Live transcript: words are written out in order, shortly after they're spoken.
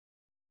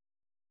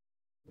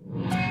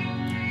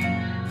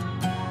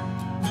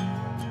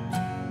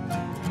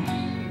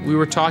We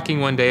were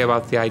talking one day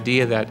about the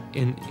idea that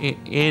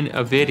in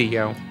a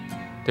video,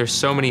 there's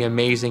so many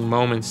amazing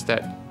moments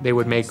that they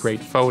would make great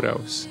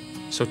photos.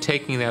 So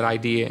taking that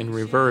idea in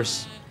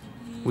reverse,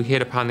 we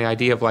hit upon the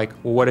idea of like,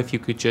 well, what if you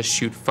could just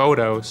shoot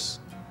photos?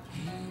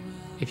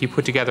 If you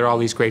put together all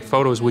these great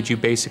photos, would you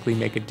basically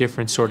make a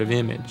different sort of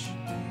image?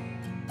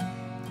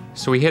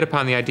 So we hit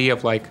upon the idea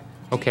of like,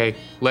 okay,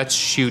 let's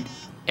shoot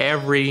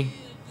every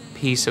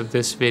piece of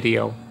this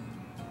video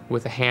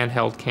with a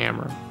handheld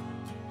camera.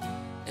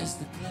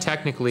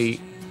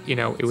 Technically, you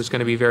know, it was going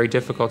to be very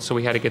difficult, so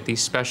we had to get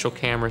these special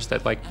cameras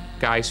that like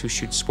guys who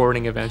shoot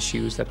sporting events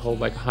use that hold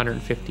like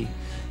 150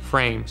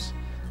 frames.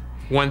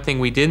 One thing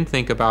we didn't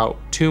think about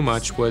too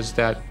much was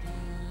that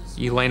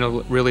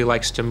Yelena really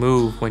likes to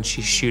move when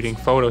she's shooting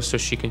photos so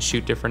she can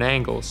shoot different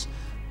angles,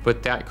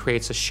 but that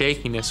creates a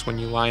shakiness when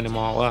you line them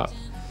all up.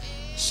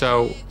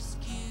 So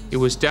it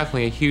was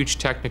definitely a huge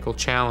technical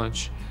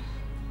challenge,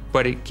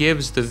 but it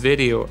gives the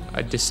video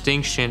a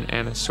distinction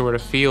and a sort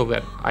of feel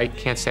that I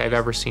can't say I've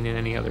ever seen in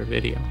any other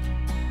video.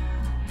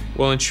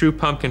 Well, in true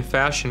Pumpkin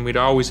fashion, we'd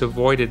always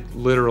avoided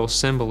literal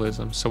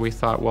symbolism, so we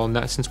thought,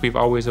 well, since we've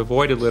always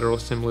avoided literal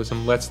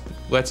symbolism,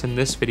 let's in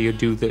this video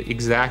do the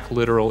exact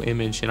literal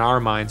image in our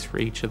minds for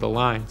each of the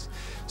lines.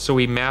 So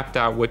we mapped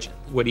out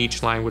what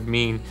each line would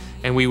mean,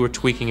 and we were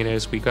tweaking it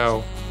as we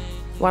go.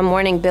 One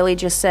morning, Billy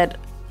just said,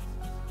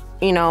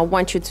 you know, I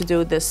want you to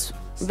do this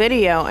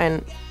video,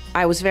 and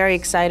I was very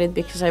excited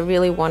because I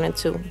really wanted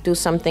to do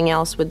something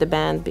else with the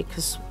band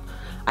because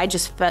I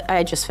just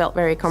felt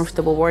very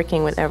comfortable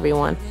working with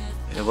everyone.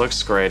 It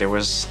looks great. It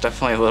was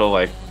definitely a little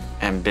like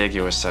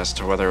ambiguous as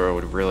to whether it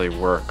would really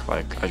work.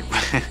 Like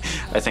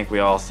I think we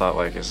all thought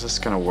like, is this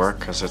gonna work?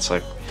 Because it's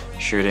like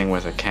shooting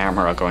with a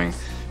camera,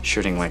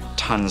 shooting like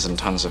tons and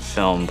tons of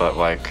film, but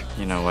like,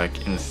 you know,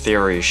 like in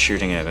theory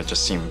shooting it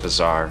just seemed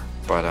bizarre.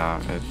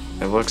 But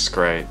it looks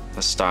great.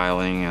 The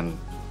styling and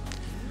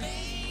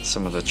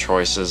some of the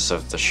choices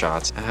of the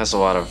shots. It has a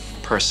lot of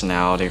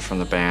personality from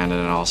the band, and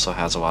it also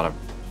has a lot of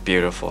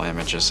beautiful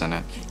images in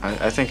it.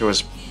 I think it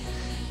was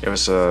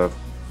a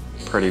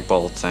pretty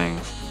bold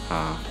thing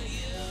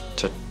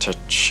to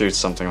shoot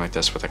something like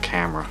this with a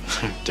camera,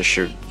 to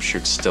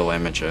shoot still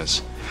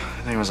images.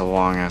 I think it was a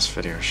long-ass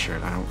video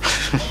shoot.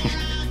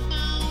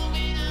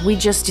 We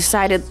just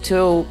decided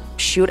to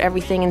shoot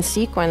everything in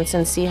sequence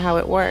and see how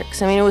it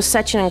works. I mean, it was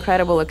such an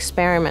incredible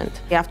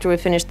experiment. After we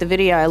finished the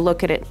video, I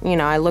looked at it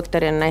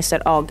and I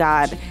said, oh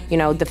God, you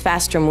know, the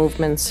faster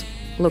movements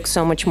look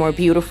so much more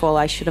beautiful.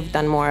 I should have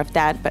done more of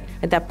that, but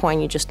at that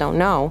point you just don't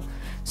know.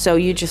 So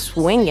you just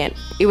wing it.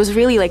 It was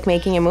really like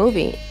making a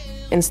movie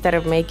instead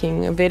of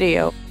making a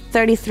video.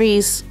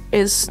 33s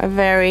is a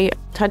very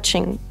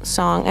touching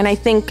song, and I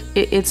think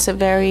it's a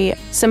very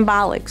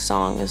symbolic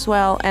song as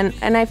well.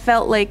 And I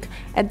felt like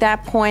at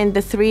that point,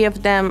 the three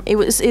of them, it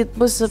was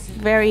a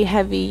very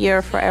heavy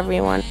year for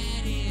everyone.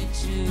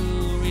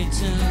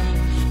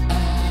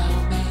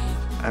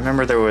 I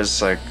remember there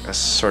was like a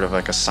sort of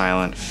like a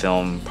silent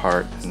film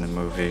part in the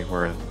movie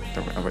where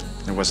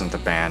it wasn't the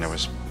band, it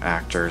was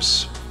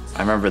actors. I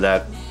remember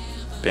that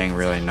being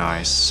really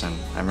nice, and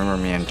I remember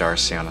me and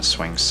Darcy on a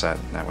swing set,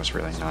 and that was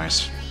really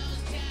nice.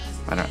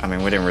 I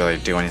mean, we didn't really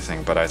do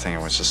anything, but I think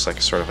it was just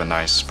like sort of a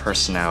nice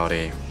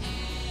personality,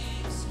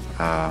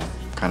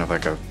 kind of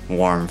like a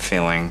warm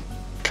feeling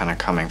kind of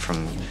coming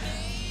from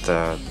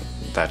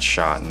that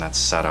shot and that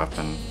setup.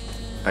 And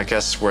I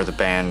guess where the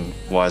band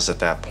was at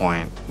that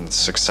point and the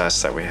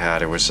success that we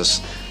had, it was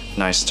just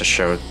nice to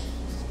show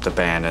the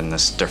band in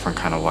this different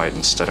kind of light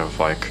instead of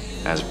like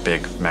as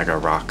big mega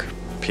rock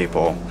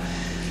people,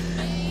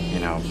 you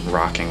know,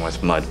 rocking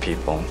with mud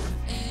people.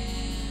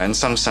 In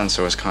some sense,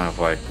 it was kind of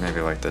like maybe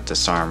like the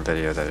Disarm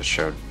video, that it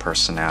showed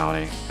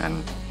personality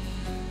and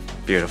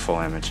beautiful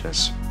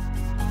images.